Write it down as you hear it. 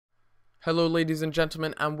Hello ladies and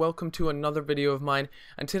gentlemen, and welcome to another video of mine.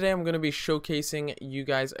 And today I'm going to be showcasing you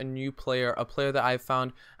guys a new player, a player that I've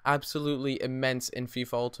found absolutely immense in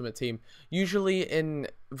FIFA Ultimate Team. Usually in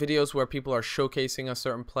videos where people are showcasing a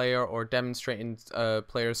certain player or demonstrating a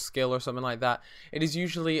player's skill or something like that, it is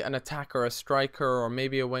usually an attacker, a striker, or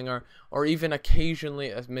maybe a winger, or even occasionally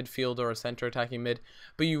a midfielder or a center attacking mid.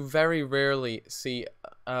 But you very rarely see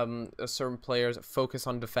certain players focus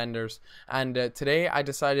on defenders. And today I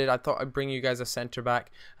thought I'd bring you guys a center back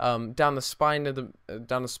down the spine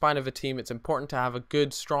of a team. It's important to have a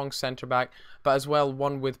good, strong center back, but as well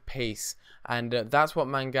one with pace. And that's what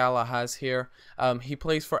Mangala has here. He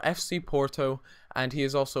plays for FC Porto, and he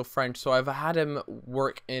is also French, so I've had him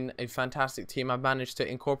work in a fantastic team. I've managed to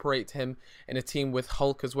incorporate him in a team with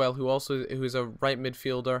Hulk as well, who is a right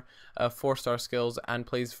midfielder, 4-star skills, and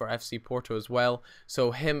plays for FC Porto as well.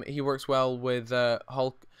 So he works well with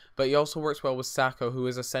Hulk, but he also works well with Sako, who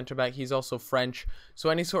is a centre back. He's also French, so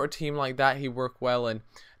any sort of team like that he work well in.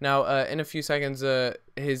 Now, in a few seconds,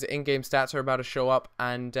 his in-game stats are about to show up,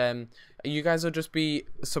 and you guys will just be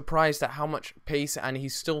surprised at how much pace, and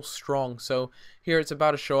he's still strong. So here it's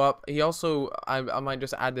about to show up. He also, I might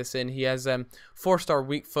just add this in, he has 4-star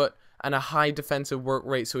weak foot and a high defensive work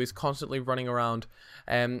rate, so he's constantly running around,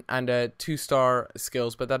 and 2-star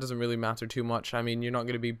skills, but that doesn't really matter too much. I mean, you're not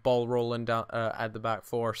going to be ball rolling down at the back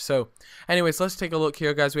four. So anyways, let's take a look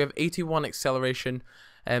here, guys. We have 81 acceleration,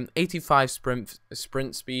 85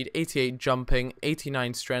 sprint speed, 88 jumping,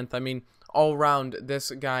 89 strength. I mean, all round, this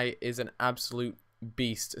guy is an absolute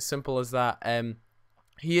beast. Simple as that.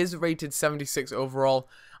 He is rated 76 overall.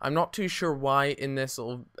 I'm not too sure why in this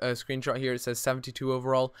little screenshot here it says 72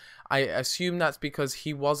 overall. I assume that's because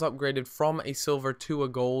he was upgraded from a silver to a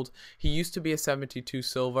gold. He used to be a 72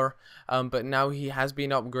 silver, but now he has been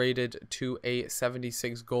upgraded to a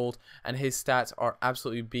 76 gold, and his stats are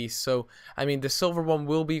absolutely beast. So, I mean, the silver one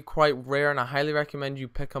will be quite rare, and I highly recommend you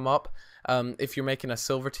pick him up if you're making a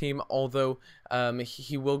silver team, although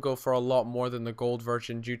he will go for a lot more than the gold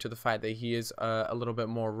version due to the fact that he is a little bit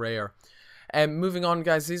more rare. Moving on,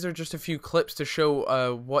 guys, these are just a few clips to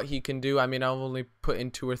show what he can do. I mean, I'll only put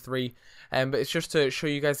in 2 or 3, but it's just to show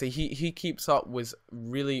you guys that he keeps up with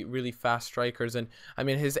really fast strikers. And I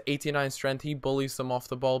mean, his 89 strength, he bullies them off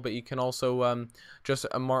the ball, but you can also just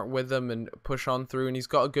mark with them and push on through. And he's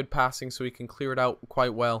got a good passing, so he can clear it out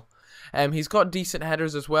quite well. He's got decent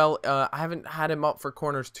headers as well. I haven't had him up for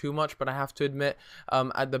corners too much, but I have to admit,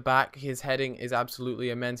 at the back, his heading is absolutely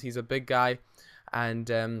immense. He's a big guy,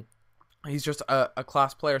 and he's just a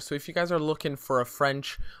class player. So if you guys are looking for a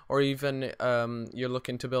French, or even you're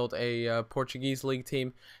looking to build a Portuguese league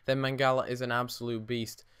team, then Mangala is an absolute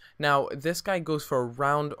beast. Now, this guy goes for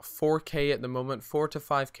around 4K at the moment, 4 to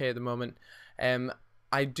 5K at the moment.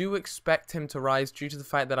 I do expect him to rise due to the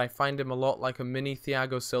fact that I find him a lot like a mini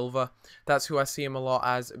Thiago Silva. That's who I see him a lot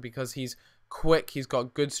as, because he's quick, he's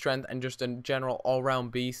got good strength, and just a general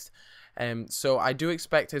all-round beast. So I do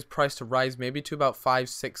expect his price to rise maybe to about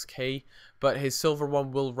 5-6K, but his silver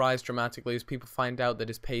one will rise dramatically as people find out that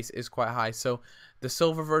his pace is quite high. So the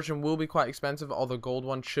silver version will be quite expensive, although gold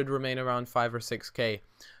one should remain around 5 or 6K.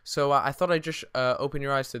 So I thought I'd just open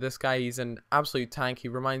your eyes to this guy. He's an absolute tank. He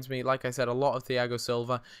reminds me, like I said, a lot of Thiago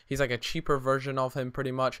Silva. He's like a cheaper version of him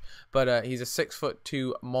pretty much, but he's a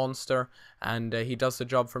 6'2" monster, and he does the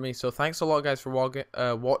job for me. So thanks a lot, guys, for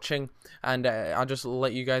watching, and I'll just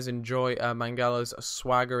let you guys enjoy Mangala's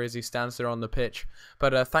swagger as he stands there on the pitch.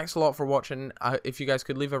 But thanks a lot for watching. If you guys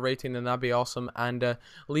could leave a rating, then that'd be awesome, and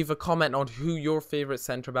leave a comment on who your favorite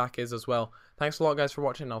centre back is as well. Thanks a lot, guys, for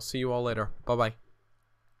watching. I'll see you all later. Bye bye.